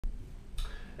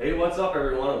Hey, what's up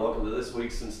everyone, and welcome to this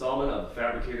week's installment of the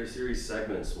Fabricator Series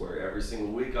Segments, where every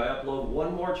single week I upload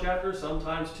one more chapter,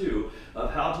 sometimes two,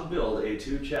 of how to build a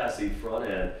tube chassis front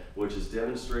end, which is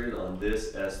demonstrated on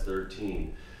this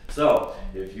S13. So,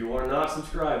 if you are not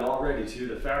subscribed already to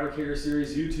the Fabricator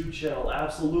Series YouTube channel,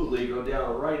 absolutely go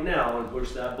down right now and push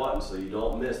that button so you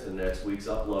don't miss the next week's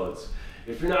uploads.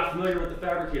 If you're not familiar with the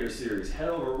Fabricator Series, head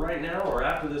over right now or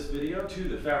after this video to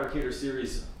the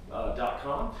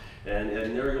Fabricatorseries.com, and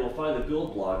there you'll find the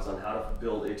build blogs on how to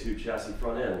build a tube chassis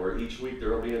front end, where each week there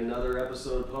will be another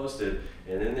episode posted,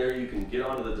 and in there you can get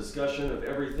onto the discussion of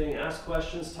everything, ask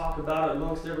questions, talk about it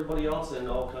amongst everybody else, and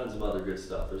all kinds of other good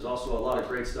stuff. There's also a lot of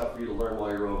great stuff for you to learn while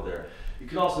you're over there. You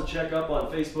can also check up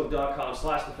on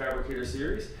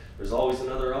Facebook.com/theFabricatorSeries. There's always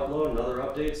another upload, another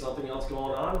update, something else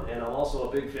going on, and I'm also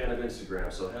a big fan of Instagram,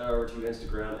 so head over to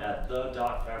Instagram at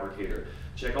the.fabricator.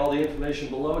 Check all the information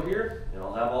below here, and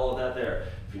I'll have all of that there.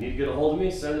 If you need to get a hold of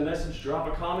me, send a message, drop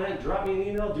a comment, drop me an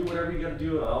email, do whatever you got to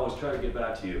do, and I always try to get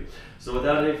back to you. So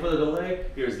without any further delay,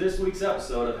 here's this week's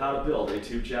episode of how to build a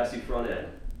tube chassis front end.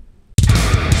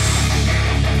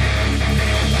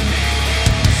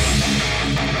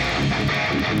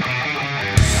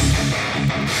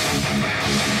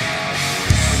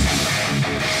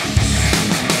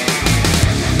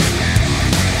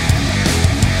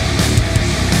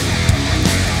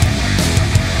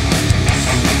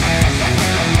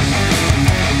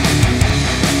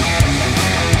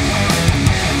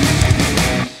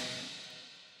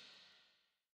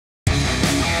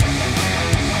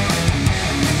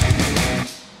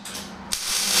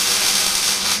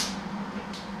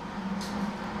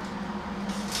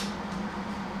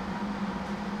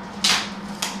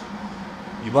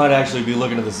 You might actually be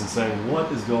looking at this and saying, what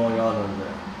is going on under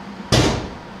there?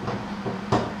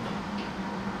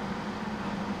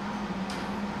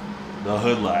 The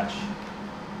hood latch.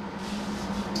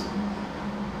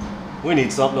 We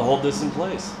need something to hold this in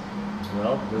place.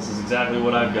 Well, this is exactly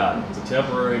what I've got. It's a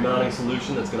temporary mounting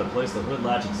solution that's going to place the hood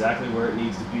latch exactly where it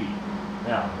needs to be.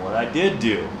 Now, what I did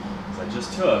do is I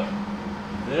just took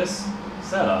this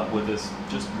setup with this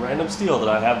just random steel that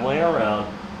I have laying around,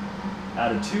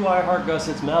 added two I-Heart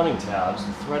gussets mounting tabs,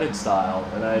 the threaded style,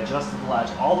 and I adjusted the latch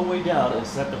all the way down and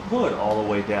set the hood all the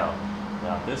way down.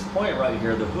 Now at this point right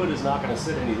here, the hood is not going to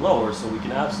sit any lower, so we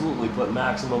can absolutely put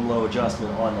maximum low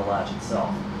adjustment on the latch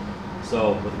itself.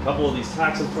 So with a couple of these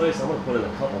tacks in place, I'm going to put in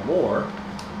a couple more,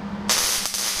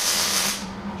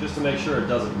 just to make sure it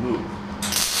doesn't move.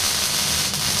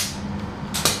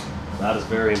 That is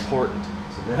very important.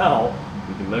 So now,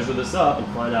 we can measure this up and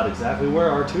find out exactly where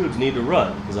our tubes need to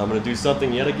run, because I'm going to do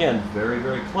something yet again very,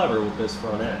 very clever with this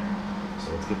front end.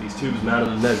 So let's get these tubes mounted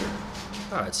and measured.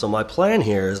 Alright, so my plan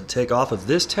here is to take off of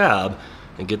this tab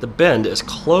and get the bend as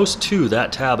close to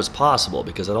that tab as possible,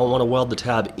 because I don't want to weld the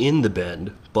tab in the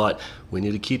bend, but we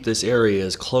need to keep this area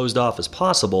as closed off as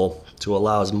possible to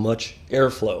allow as much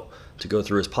airflow to go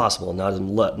through as possible and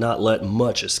not let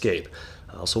much escape.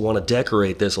 I also want to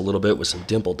decorate this a little bit with some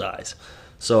dimple dies.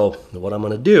 So what I'm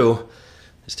going to do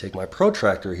is take my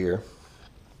protractor here,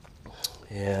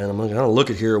 and I'm going to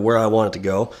look at here where I want it to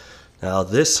go. Now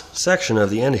this section of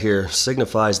the end here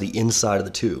signifies the inside of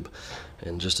the tube,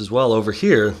 and just as well over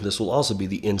here, this will also be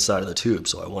the inside of the tube.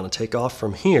 So I want to take off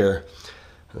from here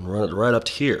and run it right up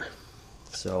to here.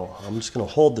 So I'm just going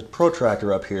to hold the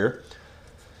protractor up here,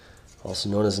 also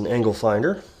known as an angle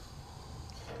finder,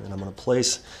 and I'm going to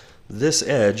place this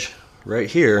edge right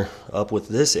here up with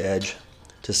this edge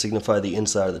to signify the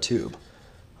inside of the tube.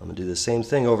 I'm going to do the same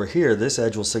thing over here. This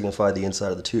edge will signify the inside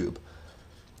of the tube.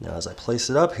 Now as I place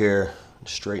it up here,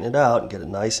 straighten it out and get it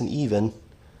nice and even,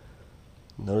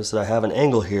 notice that I have an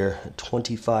angle here at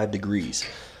 25 degrees.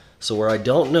 So where I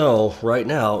don't know right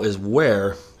now is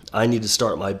where I need to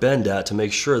start my bend at to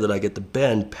make sure that I get the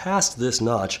bend past this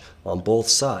notch on both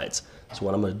sides. So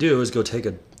what I'm going to do is go take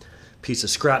a piece of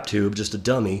scrap tube, just a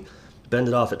dummy, bend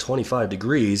it off at 25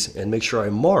 degrees and make sure I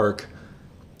mark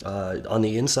on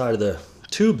the inside of the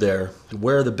tube there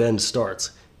where the bend starts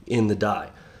in the die,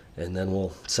 and then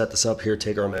we'll set this up here,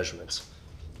 take our measurements.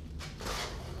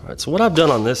 Alright, so what I've done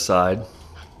on this side,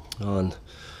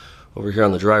 over here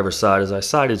on the driver's side, is I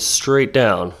sighted straight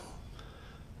down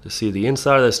to see the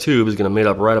inside of this tube is going to meet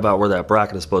up right about where that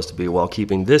bracket is supposed to be, while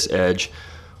keeping this edge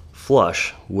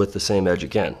flush with the same edge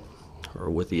again, or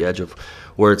with the edge of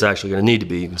where it's actually going to need to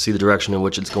be. You can see the direction in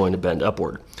which it's going to bend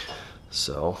upward.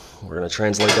 So we're going to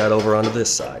translate that over onto this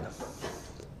side.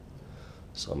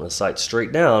 So I'm going to sight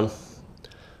straight down.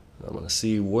 I'm going to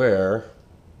see where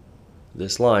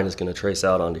this line is going to trace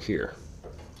out onto here.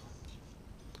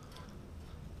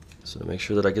 So to make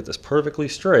sure that I get this perfectly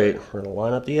straight, we're going to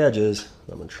line up the edges.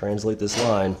 I'm going to translate this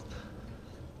line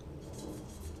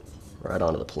right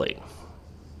onto the plate.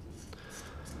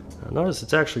 Now notice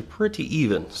it's actually pretty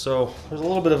even, so there's a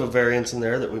little bit of a variance in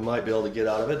there that we might be able to get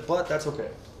out of it, but that's okay.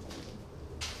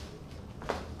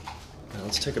 Now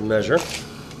let's take a measure.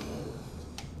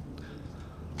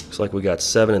 Looks like we got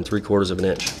 7 3/4 of an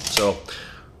inch. So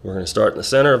we're going to start in the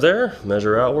center of there,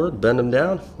 measure outward, bend them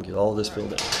down, and get all of this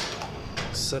filled in.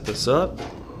 Set this up.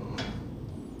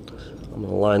 I'm going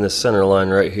to line this center line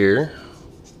right here.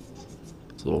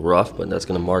 It's a little rough, but that's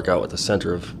going to mark out with the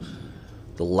center of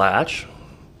the latch.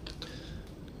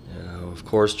 Now, of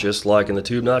course, just like in the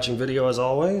tube notching video as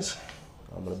always,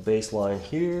 I'm going to baseline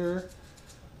here.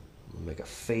 I'm going to make a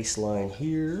face line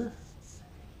here.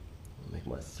 Make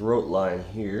my throat line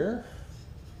here.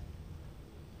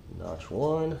 Notch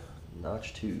 1,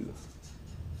 notch 2. Do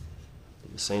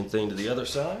the same thing to the other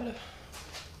side.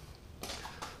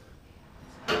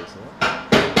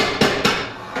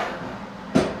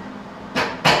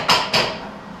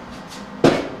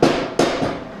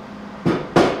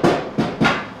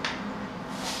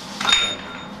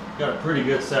 Got a pretty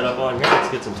good setup on here.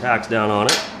 Let's get some tacks down on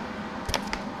it.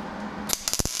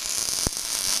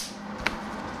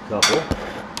 Couple.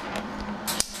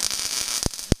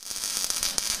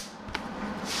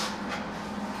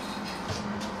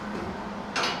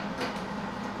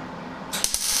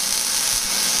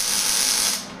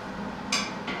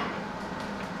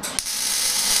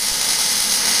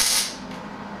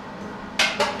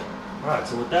 Alright,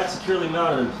 so with that securely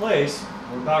mounted in place,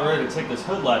 we're about ready to take this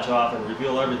hood latch off and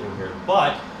reveal everything here.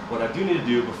 But what I do need to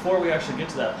do before we actually get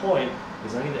to that point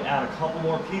is I need to add a couple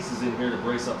more pieces in here to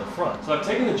brace up the front. So I've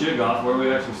taken the jig off where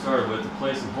we actually started with to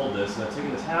place and hold this, and I've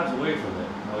taken the tabs away from it.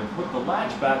 Now we put the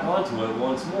latch back onto it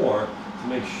once more to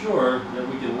make sure that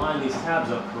we can line these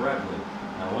tabs up correctly.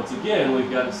 Now once again, we've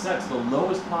got it set to the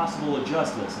lowest possible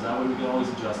adjustment, so that way we can always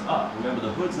adjust up. Remember,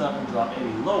 the hood's not going to drop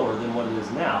any lower than what it is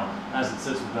now, as it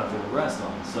sits with nothing to rest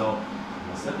on. So I'm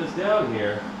going to set this down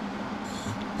here,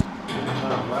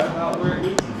 right about where it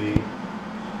needs to be.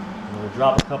 I'm going to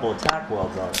drop a couple of tack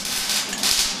welds on it.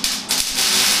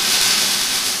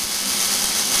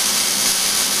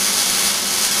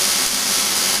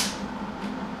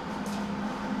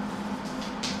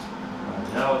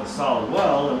 Now with the solid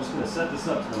weld, I'm just going to set this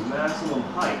up to the maximum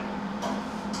height.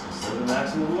 Instead of the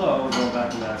maximum low, we're going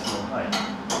back to maximum height.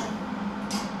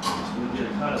 I'm just going to get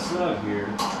it kind of snug here.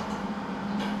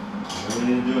 And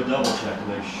we need to do a double check to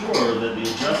make sure that the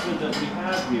adjustment that we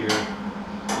have here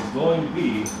is going to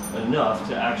be enough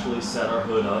to actually set our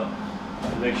hood up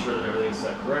and make sure that everything's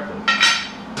set correctly. Look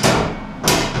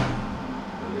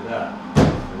at that.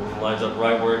 Everything lines up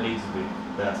right where it needs to be.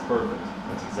 That's perfect.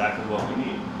 That's exactly what we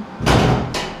need.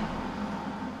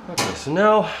 Okay, so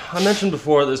now I mentioned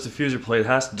before this diffuser plate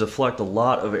has to deflect a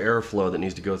lot of airflow that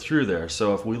needs to go through there.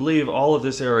 So if we leave all of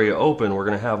this area open, we're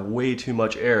going to have way too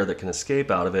much air that can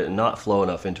escape out of it and not flow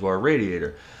enough into our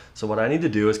radiator. So what I need to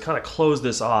do is kind of close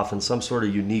this off in some sort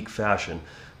of unique fashion.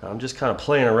 Now, I'm just kind of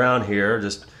playing around here,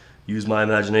 just use my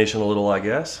imagination a little, I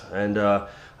guess. And I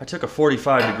took a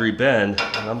 45-degree bend,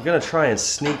 and I'm going to try and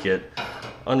sneak it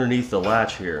underneath the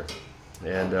latch here.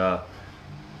 And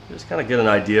just kind of get an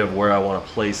idea of where I want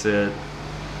to place it.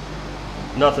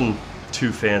 Nothing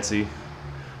too fancy,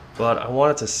 but I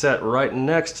want it to set right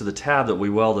next to the tab that we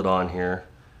welded on here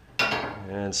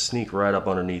and sneak right up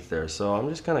underneath there. So I'm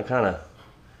just going to kind of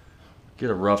get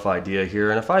a rough idea here.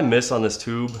 And if I miss on this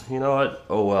tube, you know what?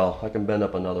 Oh well, I can bend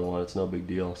up another one. It's no big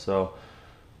deal. So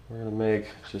we're going to make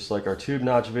just like our tube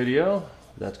notch video.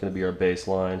 That's going to be our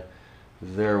baseline.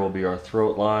 There will be our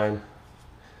throat line.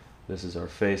 This is our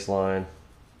face line.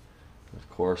 Of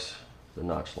course, the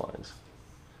notch lines.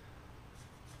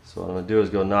 So what I'm going to do is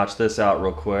go notch this out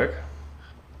real quick,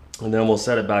 and then we'll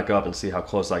set it back up and see how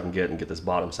close I can get and get this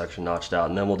bottom section notched out,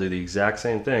 and then we'll do the exact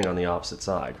same thing on the opposite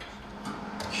side.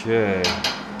 Okay.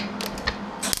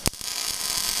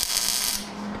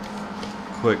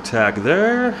 Quick tack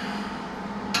there.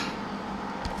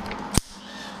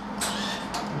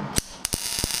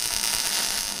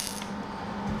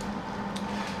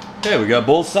 Okay, we got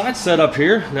both sides set up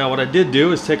here. Now what I did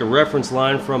do is take a reference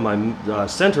line from my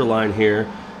center line here,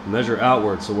 measure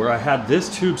outward. So where I had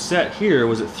this tube set here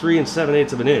was at 3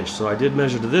 7/8 of an inch. So I did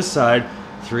measure to this side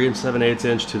 3 7/8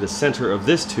 inch to the center of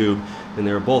this tube, and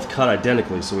they were both cut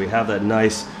identically. So we have that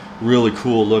nice, really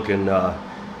cool looking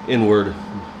inward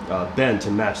bend to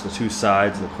match the two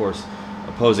sides, and of course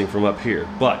opposing from up here.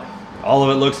 But all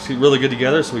of it looks really good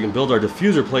together, so we can build our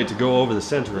diffuser plate to go over the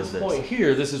center of this. Point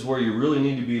here, this is where you really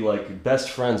need to be like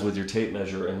best friends with your tape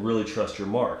measure and really trust your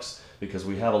marks. because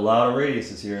we have a lot of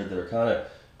radiuses here that are kind of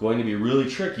going to be really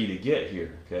tricky to get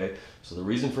here, okay? So the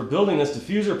reason for building this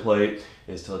diffuser plate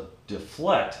is to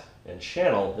deflect and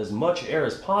channel as much air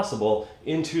as possible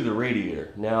into the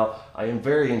radiator. Now, I am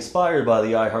very inspired by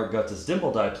the I Heart Guts'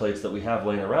 dimple die plates that we have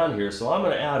laying around here, so I'm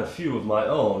going to add a few of my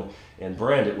own and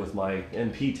brand it with my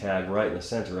MP tag right in the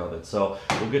center of it. So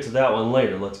we'll get to that one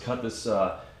later. Let's cut this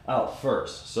out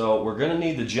first. So we're going to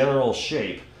need the general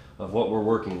shape of what we're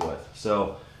working with.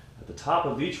 So at the top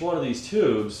of each one of these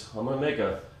tubes, I'm going to make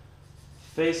a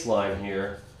face line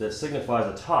here that signifies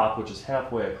a top, which is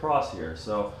halfway across here.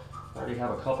 So I already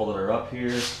have a couple that are up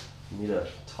here. We need to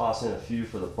toss in a few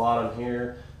for the bottom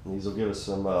here, and these will give us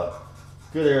some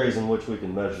good areas in which we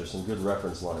can measure, some good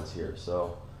reference lines here.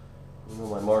 So I know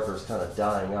my marker is kind of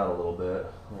dying out a little bit.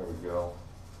 There we go.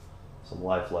 Some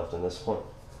life left in this one.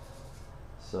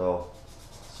 So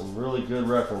some really good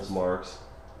reference marks.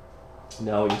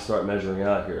 Now we can start measuring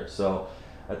out here. So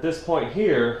at this point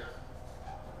here,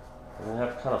 we're going to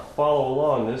have to kind of follow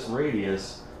along this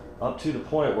radius up to the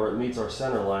point where it meets our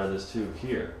center line of this tube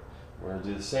here. We're going to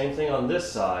do the same thing on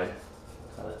this side,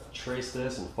 kind of trace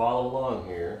this and follow along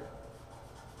here.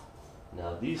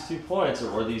 Now these 2 points,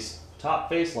 or where these top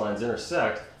face lines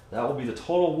intersect, that will be the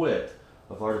total width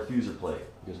of our diffuser plate,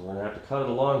 because we're going to have to cut it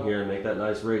along here and make that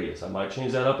nice radius. I might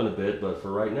change that up in a bit, but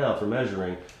for right now, for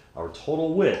measuring, our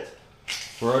total width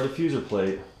for our diffuser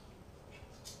plate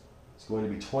is going to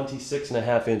be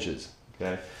 26.5 inches.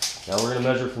 Okay. Now we're going to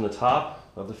measure from the top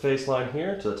of the face line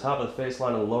here to the top of the face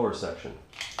line in the lower section.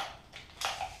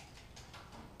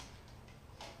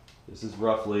 This is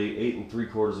roughly 8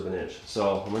 3/4 of an inch.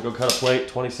 So I'm going to go cut a plate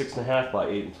 26.5 by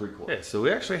 8 3/4. Okay, so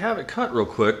we actually have it cut real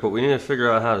quick, but we need to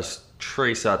figure out how to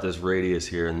trace out this radius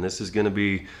here, and this is going to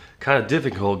be kind of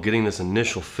difficult getting this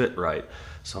initial fit right.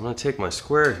 So I'm going to take my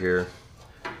square here,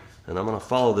 and I'm going to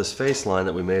follow this face line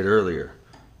that we made earlier.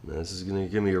 Now, this is going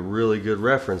to give me a really good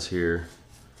reference here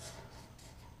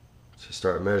to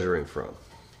start measuring from.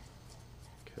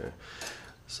 Okay,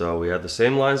 so we have the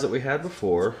same lines that we had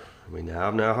before. We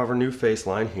now have our new face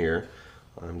line here.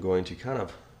 I'm going to kind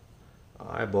of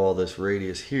eyeball this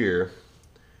radius here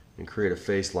and create a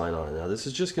face line on it. Now this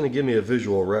is just going to give me a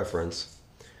visual reference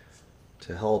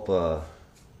to help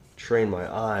train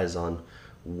my eyes on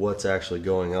what's actually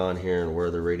going on here and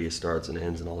where the radius starts and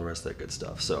ends and all the rest of that good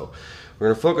stuff. So we're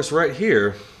going to focus right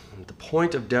here at the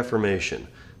point of deformation.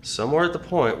 Somewhere at the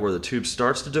point where the tube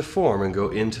starts to deform and go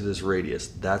into this radius.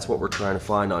 That's what we're trying to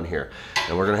find on here.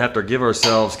 And we're going to have to give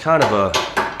ourselves kind of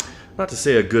a, not to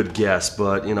say a good guess,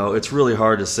 but you know, it's really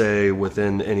hard to say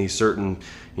within any certain,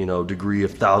 you know, degree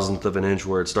of thousandth of an inch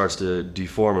where it starts to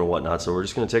deform and whatnot. So we're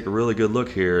just going to take a really good look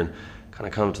here and kind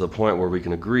of come to the point where we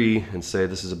can agree and say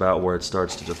this is about where it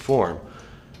starts to deform.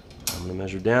 I'm going to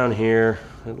measure down here.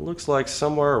 It looks like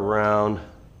somewhere around,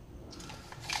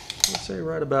 let's say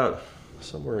right about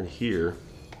somewhere in here.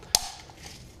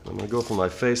 I'm going to go for my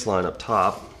face line up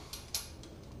top,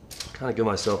 kind of give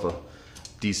myself a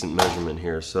decent measurement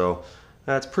here. So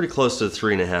that's pretty close to the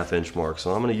 3.5 inch mark.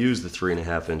 So I'm going to use the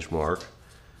 3.5 inch mark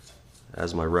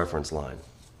as my reference line.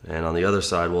 And on the other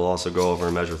side, we'll also go over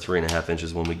and measure 3.5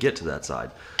 inches when we get to that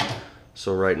side.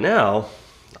 So right now,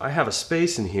 I have a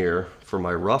space in here for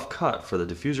my rough cut for the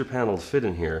diffuser panel to fit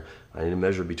in here. I need to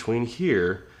measure between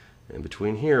here and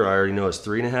between here. I already know it's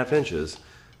 3.5 inches.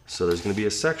 So there's going to be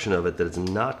a section of it that is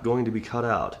not going to be cut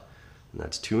out. And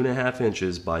that's 2.5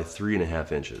 inches by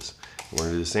 3.5 inches. We're going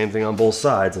to do the same thing on both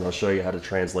sides, and I'll show you how to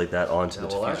translate that onto the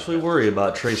diffuser. We'll actually worry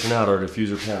about tracing out our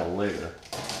diffuser panel later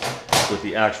with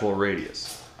the actual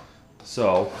radius.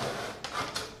 So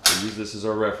we'll use this as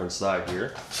our reference side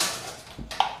here.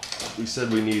 We said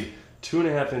we need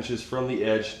 2.5 inches from the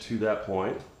edge to that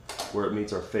point where it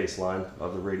meets our face line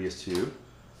of the radius tube.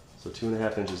 So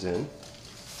 2.5 inches in.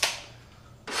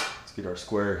 Let's get our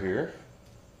square here.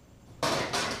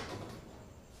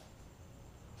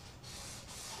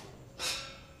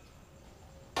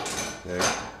 Okay.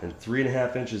 And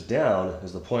 3.5 inches down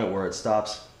is the point where it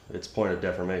stops its point of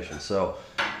deformation. So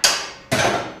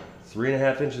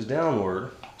 3.5 inches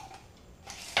downward,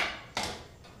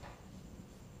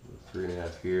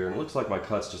 3.5 here, and it looks like my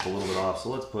cut's just a little bit off, so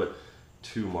let's put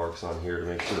 2 marks on here to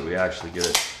make sure that we actually get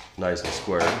it nice and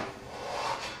square.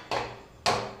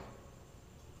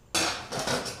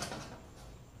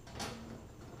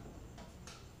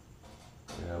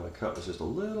 Yeah, my cut was just a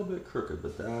little bit crooked,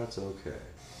 but that's okay.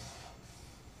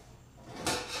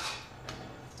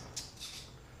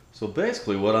 So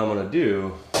basically what I'm going to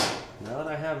do, now that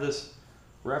I have this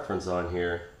reference on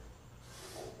here,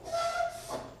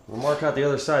 we'll mark out the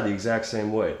other side the exact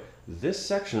same way. This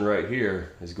section right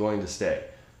here is going to stay,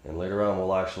 and later on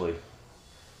we'll actually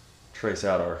trace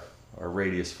out our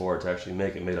radius for it to actually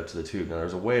make it made up to the tube. Now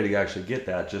there's a way to actually get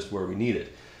that just where we need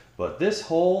it. But this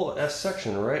whole S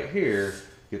section right here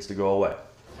gets to go away.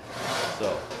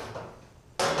 So,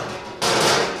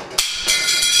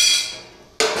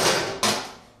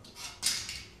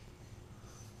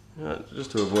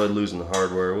 just to avoid losing the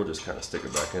hardware, we'll just kind of stick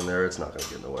it back in there. It's not going to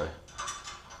get in the way.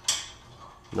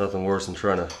 Nothing worse than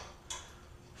trying to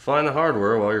find the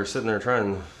hardware while you're sitting there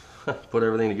trying to put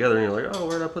everything together and you're like, oh,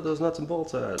 where did I put those nuts and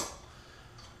bolts at?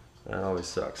 That always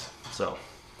sucks. So,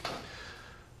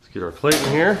 let's get our plate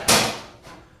in here.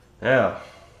 Now,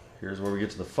 here's where we get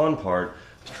to the fun part,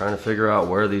 is trying to figure out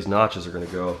where these notches are going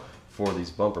to go for these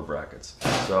bumper brackets.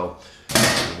 So,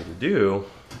 what we need to do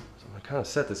is I'm going to kind of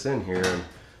set this in here, and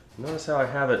notice how I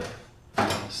have it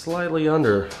slightly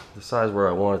under the size where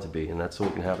I want it to be, and that's so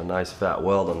we can have a nice fat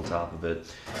weld on the top of it,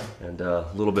 and a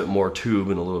little bit more tube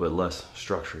and a little bit less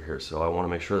structure here. So I want to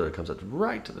make sure that it comes up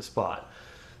right to the spot.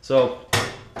 So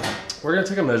we're going to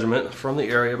take a measurement from the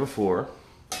area before,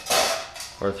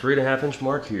 our 3.5 inch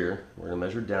mark here. We're going to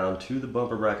measure down to the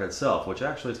bumper bracket itself, which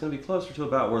actually is going to be closer to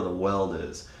about where the weld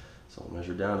is. So we'll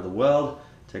measure down to the weld,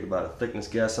 take about a thickness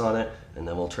guess on it, and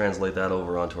then we'll translate that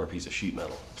over onto our piece of sheet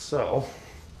metal. So,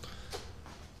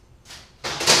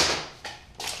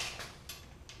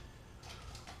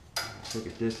 take a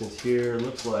distance here,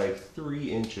 looks like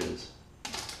 3 inches.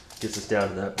 Gets us down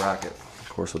to that bracket. Of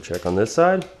course, we'll check on this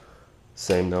side,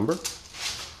 same number. So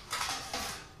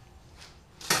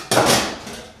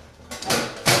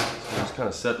just kind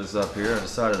of set this up here. I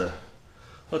decided to,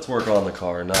 let's work on the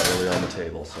car and not really on the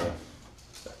table. So.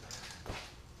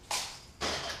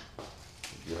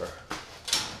 Get our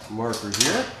marker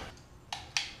here.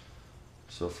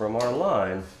 So from our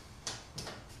line,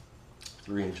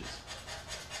 3 inches.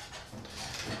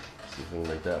 See if we can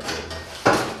make that work.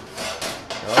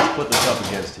 Now let's put this up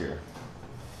against here.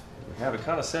 We have it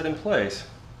kind of set in place.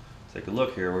 Take a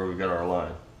look here where we've got our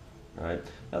line. All right,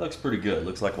 that looks pretty good.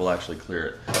 Looks like we'll actually clear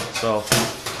it. So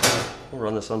we'll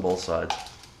run this on both sides.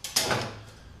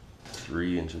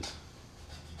 3 inches.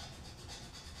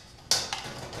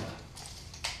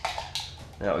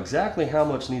 Now exactly how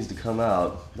much needs to come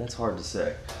out, that's hard to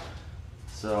say.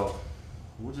 So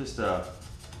we'll just kind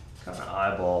of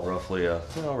eyeball roughly a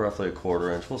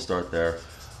 1/4 inch. We'll start there.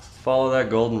 Follow that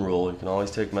golden rule. You can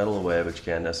always take metal away, but you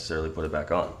can't necessarily put it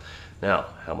back on. Now,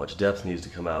 how much depth needs to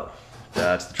come out?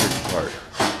 That's the tricky part.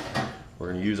 We're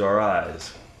going to use our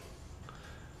eyes.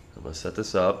 I'm going to set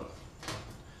this up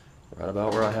right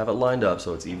about where I have it lined up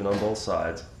so it's even on both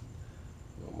sides.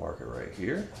 We'll mark it right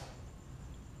here.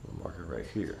 We'll mark it right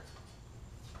here.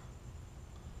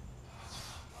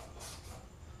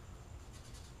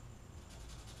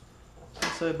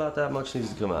 I'd say about that much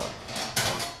needs to come out.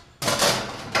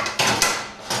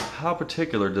 How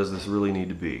particular does this really need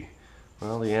to be?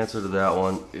 Well, the answer to that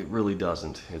one, it really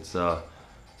doesn't. It's one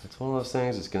of those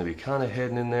things that's going to be kind of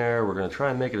hidden in there. We're going to try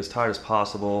and make it as tight as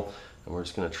possible, and we're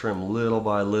just going to trim little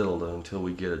by little until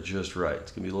we get it just right.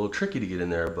 It's going to be a little tricky to get in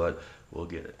there, but we'll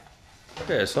get it.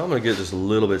 Okay, so I'm going to get just a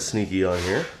little bit sneaky on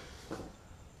here.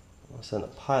 I'll send the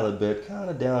pilot bit kind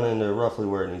of down into roughly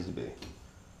where it needs to be.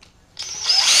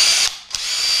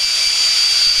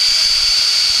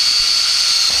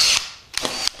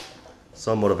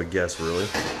 Somewhat of a guess, really.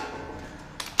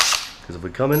 Because if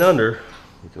we come in under,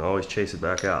 we can always chase it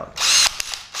back out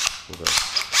with a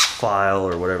file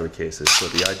or whatever the case is. So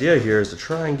the idea here is to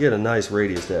try and get a nice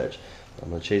radius edge. I'm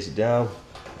going to chase it down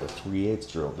with a 3/8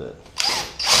 drill bit.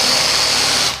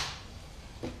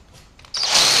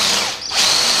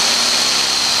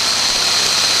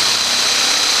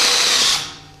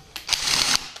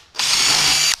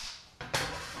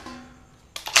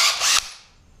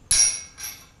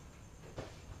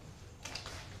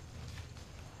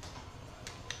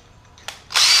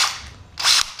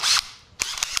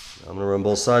 I'm going to run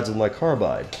both sides with my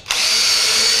carbide. Just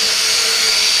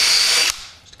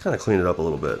to kind of clean it up a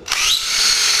little bit.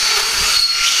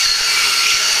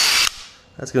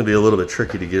 That's going to be a little bit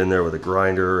tricky to get in there with a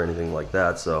grinder or anything like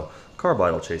that, so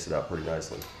carbide will chase it out pretty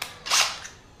nicely.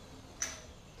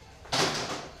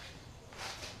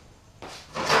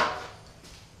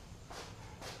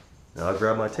 Now I've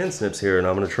grabbed my tin snips here and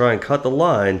I'm going to try and cut the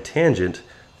line tangent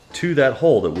to that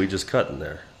hole that we just cut in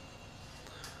there.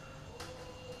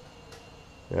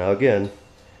 Now again,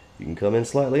 you can come in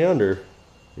slightly under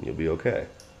and you'll be okay.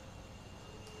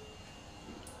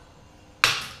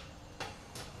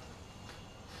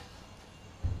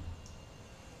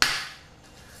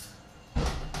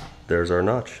 There's our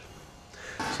notch.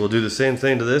 So we'll do the same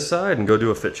thing to this side and go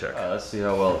do a fit check. Let's see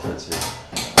how well it fits here.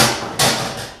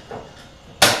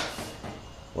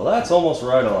 Well, that's almost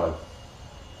right on.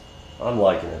 I'm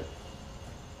liking it.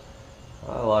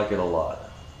 I like it a lot.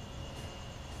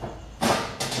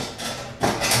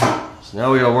 So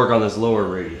now we gotta work on this lower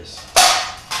radius.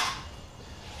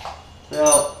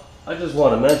 Now, I just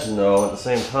want to mention though, at the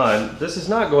same time, this is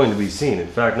not going to be seen. In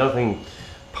fact, nothing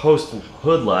post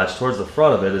hood latch towards the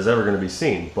front of it is ever going to be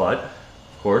seen. But,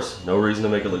 of course, no reason to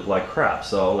make it look like crap.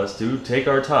 So let's take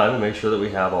our time and make sure that we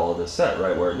have all of this set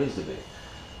right where it needs to be.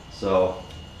 So,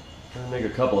 I'm going to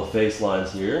make a couple of face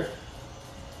lines here.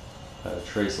 Kind of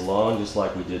trace along just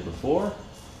like we did before.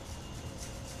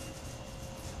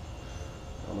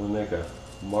 I'm going to make a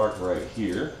mark right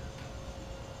here.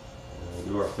 And we'll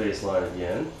do our face line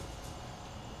again.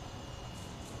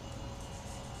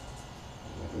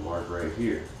 Make a mark right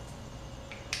here.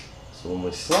 So when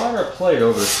we slide our plate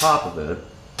over the top of it,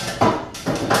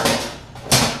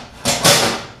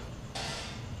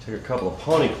 take a couple of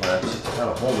pony clamps just to kind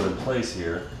of hold it in place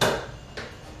here.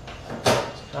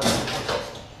 It's kind of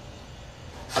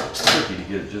tricky to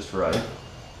get it just right.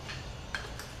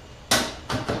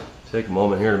 Take a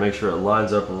moment here to make sure it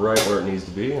lines up right where it needs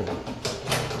to be and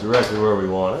directly where we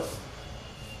want it.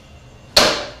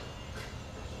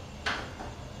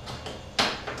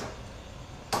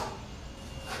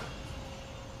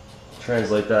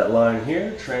 Translate that line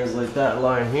here, translate that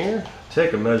line here.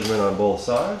 Take a measurement on both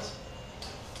sides.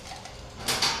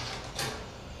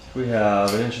 We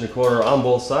have 1.25 inches on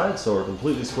both sides, so we're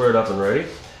completely squared up and ready.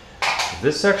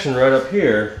 This section right up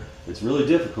here, it's really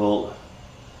difficult,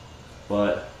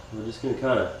 but we're just going to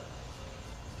kind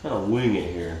of wing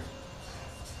it here.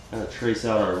 Kind of trace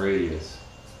out our radius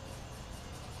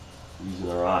using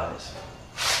our eyes.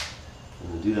 We're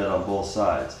going to do that on both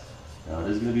sides. Now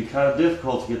it is going to be kind of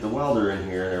difficult to get the welder in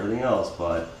here and everything else,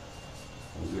 but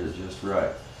we'll get it just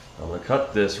right. I'm going to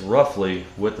cut this roughly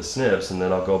with the snips, and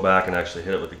then I'll go back and actually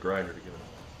hit it with the grinder to give it.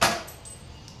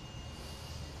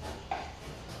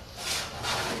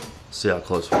 See how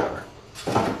close we are.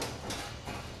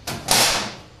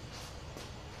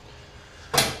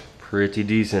 Pretty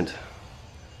decent.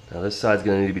 Now this side's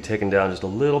going to need to be taken down just a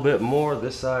little bit more.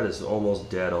 This side is almost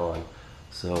dead on.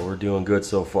 So we're doing good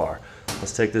so far.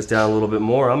 Let's take this down a little bit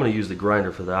more. I'm going to use the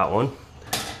grinder for that one.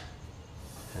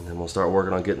 And then we'll start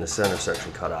working on getting the center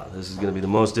section cut out. This is going to be the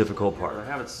most difficult part. I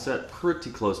have it set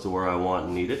pretty close to where I want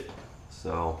and need it.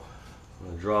 So I'm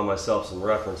going to draw myself some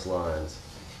reference lines.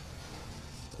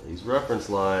 These reference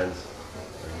lines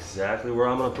are exactly where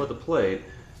I'm going to put the plate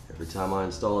every time I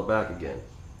install it back again.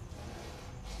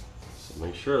 So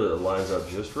make sure that it lines up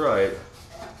just right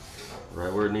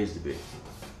where it needs to be.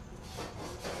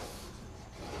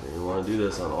 And you want to do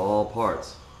this on all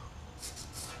parts.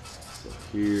 So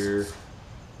here,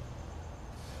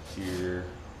 here,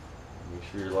 make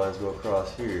sure your lines go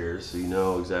across here so you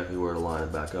know exactly where to line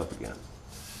it back up again.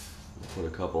 We'll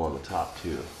put a couple on the top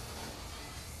too.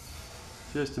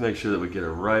 Just to make sure that we get it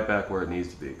right back where it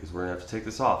needs to be, because we're going to have to take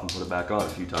this off and put it back on a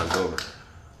few times over.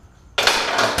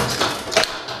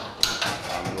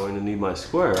 I'm going to need my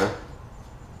square.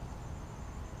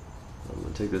 I'm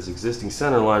going to take this existing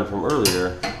center line from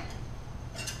earlier and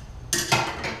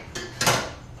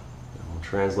we'll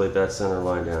translate that center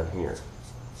line down here.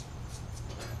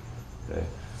 Okay,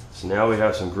 so now we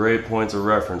have some great points of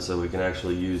reference that we can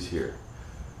actually use here.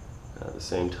 At the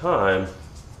same time,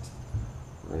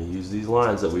 we're going to use these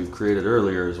lines that we've created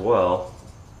earlier as well.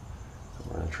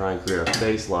 We're going to try and create a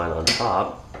face line on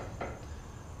top,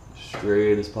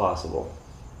 straight as possible.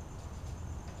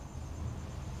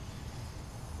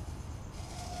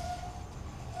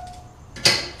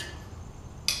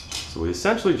 So we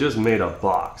essentially just made a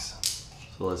box.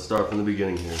 So let's start from the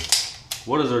beginning here.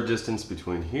 What is our distance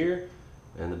between here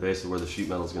and the base of where the sheet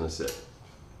metal is going to sit?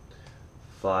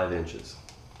 5 inches.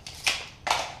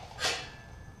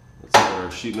 Let's put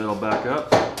our sheet metal back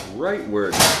up right where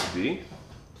it needs to be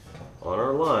on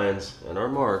our lines and our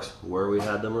marks where we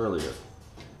had them earlier.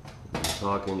 I'm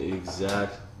talking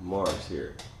exact marks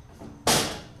here.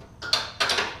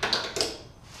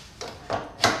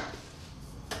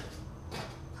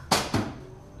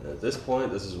 At this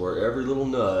point, this is where every little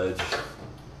nudge,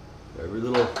 every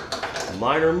little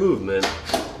minor movement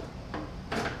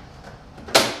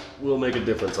will make a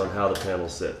difference on how the panel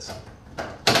sits.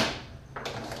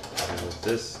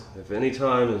 And if any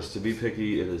time is to be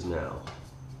picky, it is now.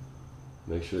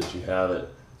 Make sure that you have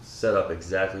it set up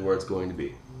exactly where it's going to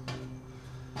be.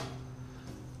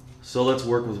 So let's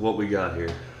work with what we got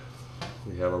here.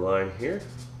 We have a line here.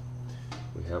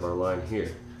 We have our line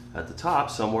here. At the top,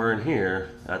 somewhere in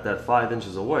here, at that 5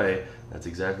 inches away, that's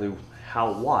exactly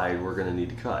how wide we're going to need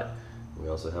to cut. We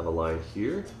also have a line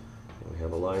here, and we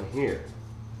have a line here.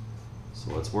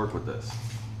 So let's work with this.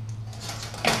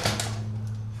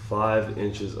 5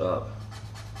 inches up.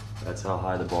 That's how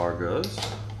high the bar goes.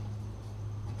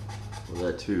 With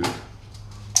that tube.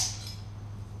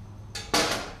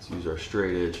 Let's use our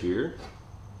straight edge here.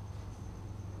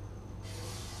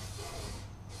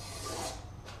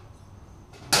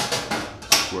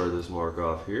 Square this mark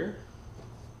off here.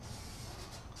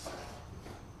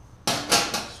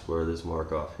 Square this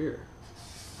mark off here.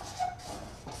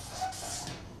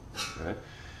 Okay.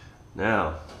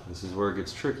 Now, this is where it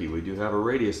gets tricky. We do have a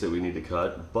radius that we need to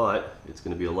cut, but it's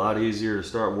going to be a lot easier to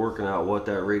start working out what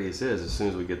that radius is as soon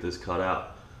as we get this cut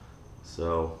out.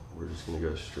 So we're just going to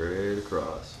go straight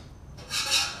across.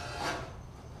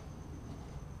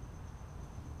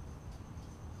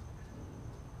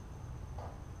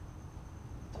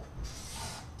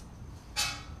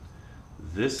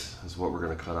 This is what we're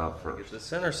going to cut out first. To get the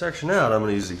center section out, I'm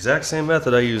going to use the exact same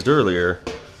method I used earlier.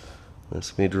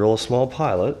 Let's me drill a small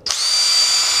pilot.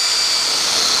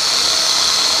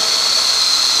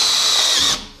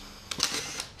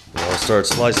 And I'll start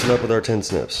slicing up with our tin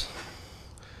snips.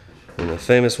 In the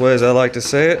famous ways I like to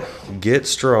say it, get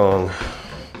strong.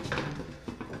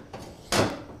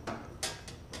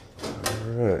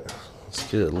 Alright,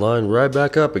 let's get it lined right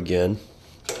back up again.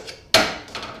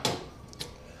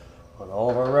 All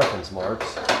of our reference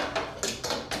marks.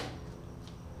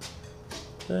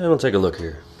 And we'll take a look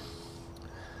here.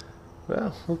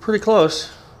 Well, we're pretty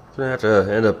close. We're gonna have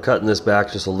to end up cutting this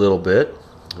back just a little bit.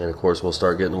 And of course we'll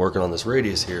start working on this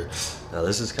radius here. Now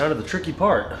this is kind of the tricky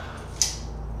part.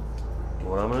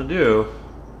 What I'm gonna do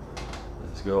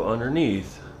is go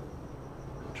underneath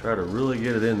and try to really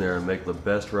get it in there and make the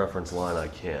best reference line I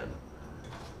can.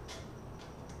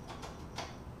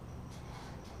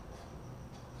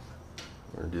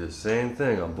 We're going to do the same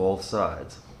thing on both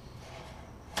sides.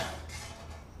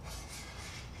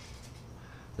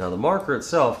 Now the marker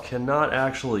itself cannot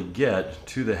actually get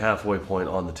to the halfway point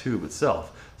on the tube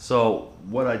itself. So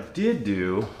what I did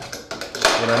do,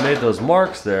 when I made those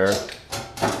marks there,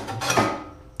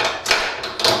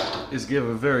 is give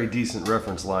a very decent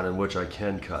reference line in which I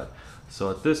can cut.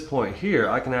 So at this point here,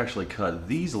 I can actually cut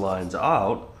these lines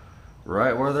out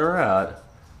right where they're at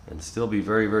and still be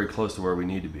very, very close to where we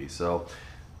need to be. So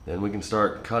then we can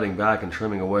start cutting back and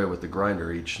trimming away with the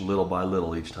grinder little by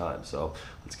little each time. So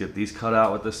let's get these cut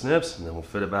out with the snips and then we'll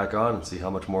fit it back on and see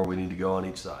how much more we need to go on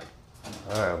each side.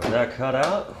 All right, with that cut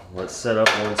out, let's set up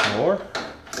once more.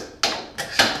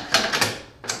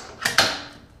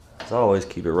 As always,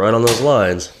 keep it right on those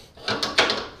lines.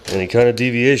 Any kind of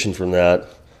deviation from that,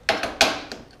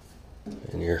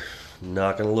 and you're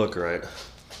not going to look right.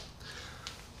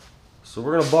 So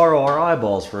we're going to borrow our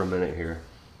eyeballs for a minute here.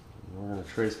 We're going to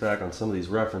trace back on some of these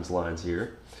reference lines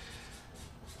here.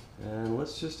 And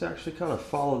let's just actually kind of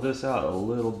follow this out a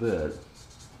little bit.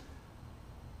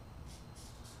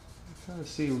 Kind of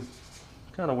see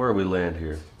kind of where we land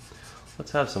here.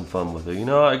 Let's have some fun with it. You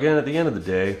know, again, at the end of the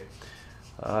day,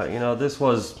 you know,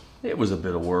 it was a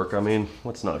bit of work. I mean,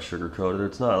 let's not sugarcoat it.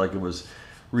 It's not like it was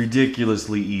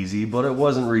ridiculously easy, but it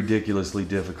wasn't ridiculously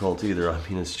difficult either. I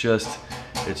mean, it's just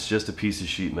a piece of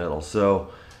sheet metal. So,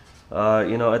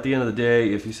 you know, at the end of the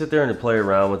day, if you sit there and you play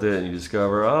around with it and you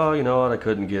discover, oh, you know what, I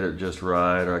couldn't get it just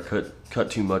right, or I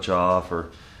cut too much off,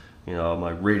 or, you know,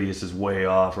 my radius is way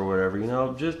off or whatever, you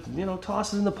know, just, you know,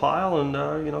 toss it in the pile and,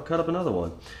 you know, cut up another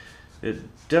one. It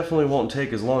definitely won't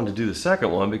take as long to do the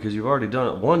second one because you've already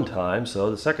done it one time, so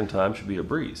the second time should be a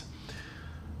breeze.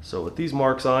 So with these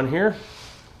marks on here,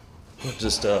 I'll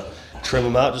just trim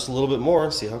them out just a little bit more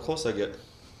and see how close I get.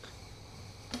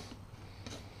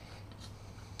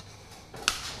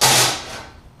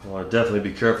 I want to definitely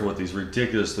be careful with these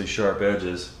ridiculously sharp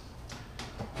edges.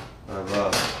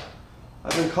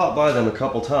 I've been caught by them a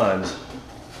couple times,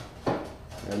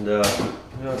 and you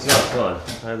know, it's not fun.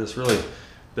 I had this really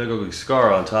big ugly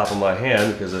scar on top of my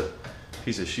hand because a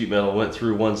piece of sheet metal went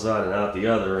through one side and out the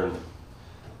other, and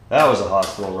that was a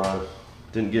hospital run.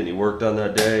 Didn't get any work done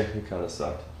that day. It kind of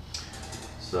sucked.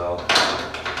 So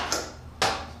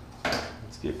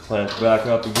let's get clamped back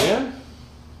up again.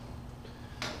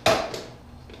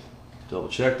 Double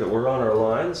check that we're on our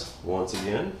lines once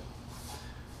again.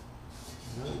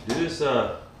 Do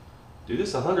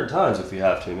this 100 times if you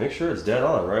have to. Make sure it's dead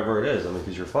on, right where it is. I mean,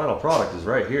 because your final product is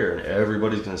right here, and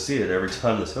everybody's going to see it every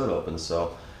time this hood opens.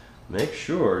 So make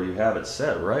sure you have it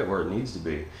set right where it needs to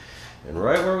be. And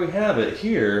right where we have it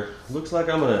here, looks like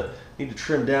I'm going to need to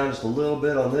trim down just a little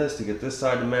bit on this to get this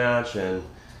side to match, and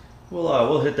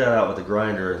we'll hit that out with the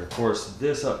grinder. And of course,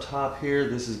 this up top here,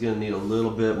 this is going to need a little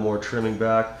bit more trimming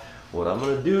back. What I'm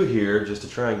going to do here, just to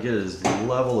try and get it as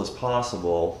level as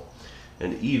possible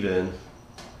and even,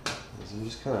 is I'm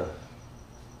just kind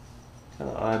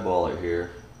of eyeball it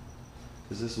here.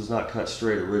 because this was not cut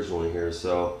straight originally here.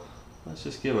 So let's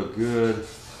just give a good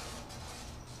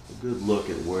look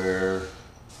at where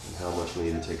and how much we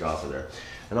need to take off of there.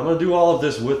 And I'm going to do all of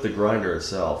this with the grinder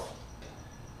itself.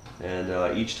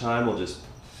 And each time we'll just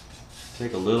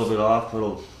take a little bit off, put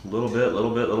a little bit,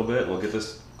 and we'll get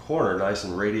this corner nice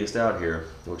and radiused out here,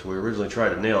 which we originally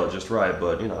tried to nail it just right,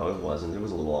 but you know, it was a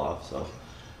little off. So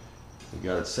we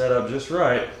got it set up just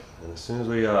right, and as soon as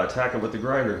we attack it with the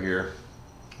grinder here,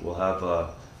 we'll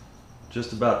have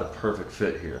just about the perfect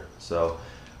fit here. So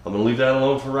I'm going to leave that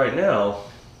alone for right now,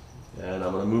 and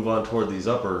I'm going to move on toward these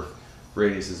upper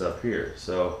radiuses up here.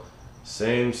 So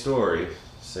same story,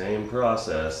 same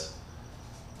process,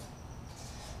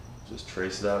 just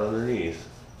trace it out underneath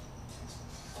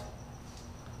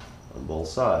on both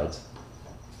sides.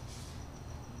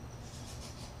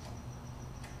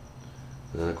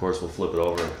 And then of course we'll flip it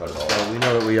over and cut it all. Now we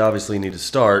know that we obviously need to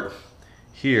start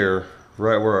here,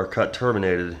 right where our cut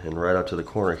terminated, and right up to the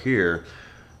corner here,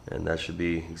 and that should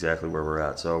be exactly where we're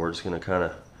at. So we're just going to kind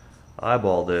of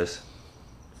eyeball this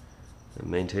and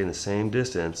maintain the same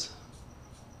distance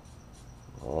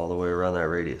all the way around that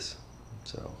radius.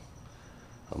 So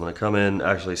I'm going to come in,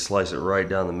 actually slice it right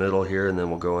down the middle here, and then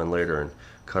we'll go in later and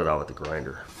cut it out with the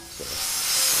grinder. So.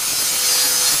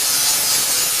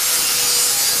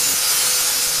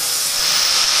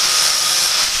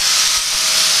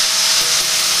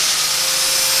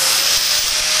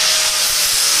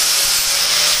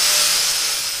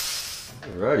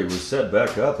 Alrighty, we're set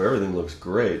back up. Everything looks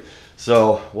great.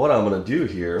 So what I'm going to do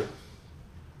here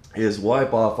is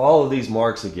wipe off all of these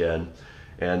marks again,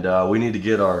 and we need to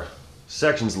get our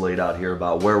sections laid out here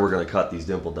about where we're going to cut these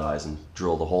dimple dies and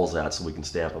drill the holes at so we can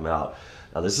stamp them out.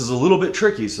 Now this is a little bit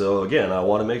tricky, so again, I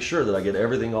want to make sure that I get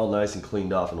everything all nice and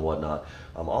cleaned off and whatnot.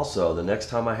 Also, the next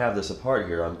time I have this apart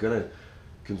here, I'm going to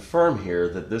confirm here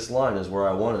that this line is where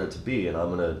I wanted it to be, and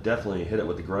I'm going to definitely hit it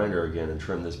with the grinder again and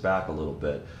trim this back a little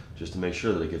bit, just to make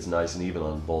sure that it gets nice and even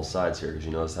on both sides here, because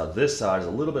you notice how this side is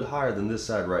a little bit higher than this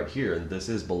side right here, and this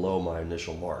is below my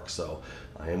initial mark. So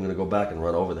I am going to go back and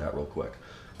run over that real quick.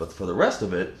 But for the rest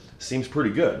of it, seems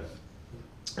pretty good.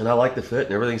 And I like the fit,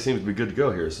 and everything seems to be good to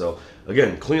go here. So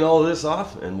again, clean all of this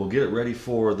off, and we'll get it ready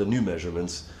for the new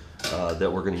measurements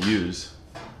that we're going to use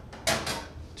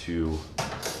to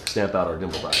stamp out our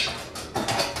dimple dies.